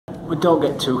we don't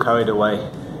get too carried away.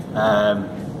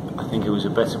 I think it was a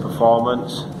better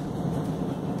performance.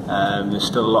 There's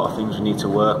still a lot of things we need to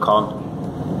work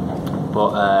on,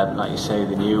 but like you say,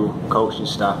 the new coaching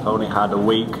staff only had a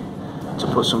week to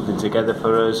put something together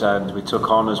for us, and we took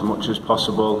on as much as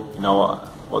possible, you know,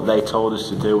 what they told us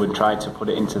to do, and tried to put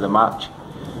it into the match.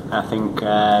 And I think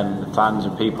the fans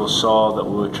and people saw that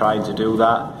we were trying to do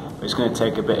that. It's going to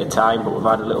take a bit of time, but we've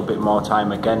had a little bit more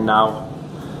time again now.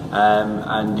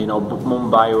 And you know,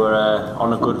 Mumbai were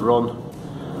on a good run.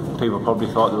 People probably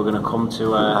thought they were going to come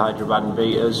to Hyderabad and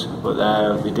beat us,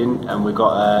 but they didn't, and we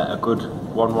got a good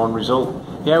 1-1 result.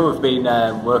 Yeah, we've been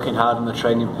working hard on the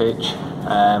training pitch,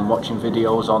 watching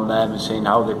videos on them and seeing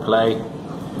how they play,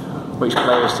 which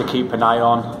players to keep an eye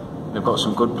on. They've got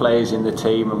some good players in the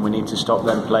team, and we need to stop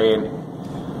them playing.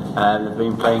 They've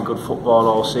been playing good football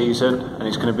all season, and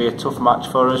it's going to be a tough match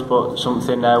for us, but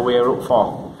something we're up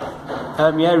for.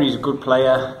 Yeah, he's a good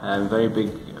player, very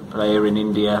big player in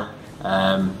India.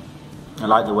 I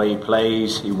like the way he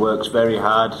plays. He works very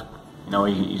hard. You know,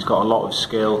 he's got a lot of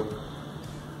skill.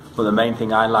 But the main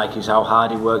thing I like is how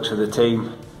hard he works for the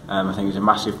team. I think he's a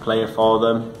massive player for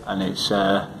them, and it's you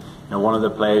know, one of the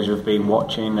players we've been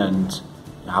watching, and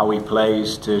how he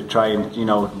plays to try and, you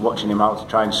know, watching him out to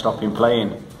try and stop him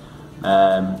playing.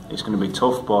 It's going to be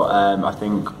tough, but I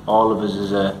think all of us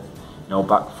as a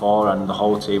back four and the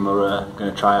whole team are going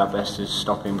to try our best to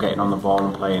stop him getting on the ball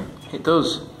and playing. It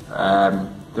does.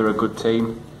 They're a good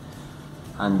team,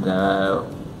 and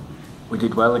we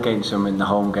did well against them in the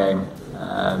home game.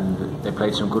 They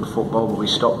played some good football, but we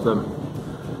stopped them,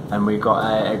 and we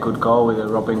got a good goal with a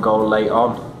robbing goal late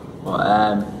on.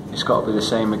 But it's got to be the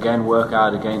same again. Work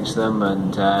hard against them,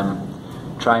 and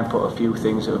try and put a few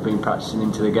things that we've been practicing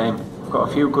into the game. We've got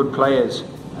a few good players.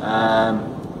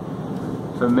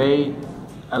 For me,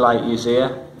 I like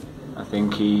Yazir. I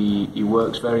think he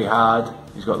works very hard.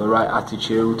 He's got the right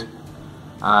attitude,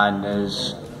 and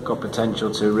has got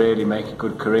potential to really make a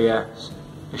good career.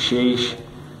 Ashish,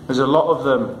 there's a lot of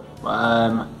them.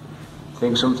 I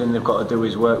think something they've got to do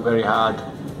is work very hard,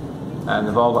 and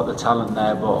they've all got the talent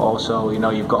there, but also, you know,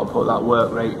 you've got to put that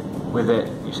work rate with it.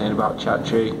 You're saying about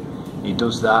Chatri, he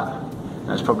does that.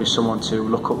 That's probably someone to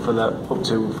look up for them.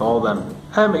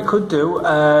 It could do.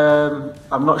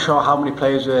 I'm not sure how many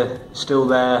players were still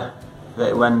there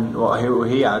who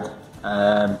he had.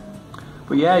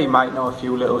 But yeah, he might know a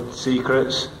few little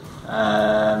secrets.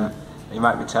 He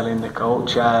might be telling the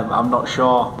coach. I'm not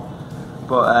sure,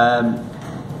 but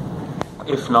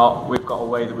if not, we've got a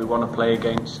way that we want to play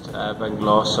against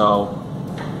Bengaluru, so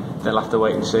they'll have to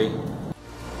wait and see.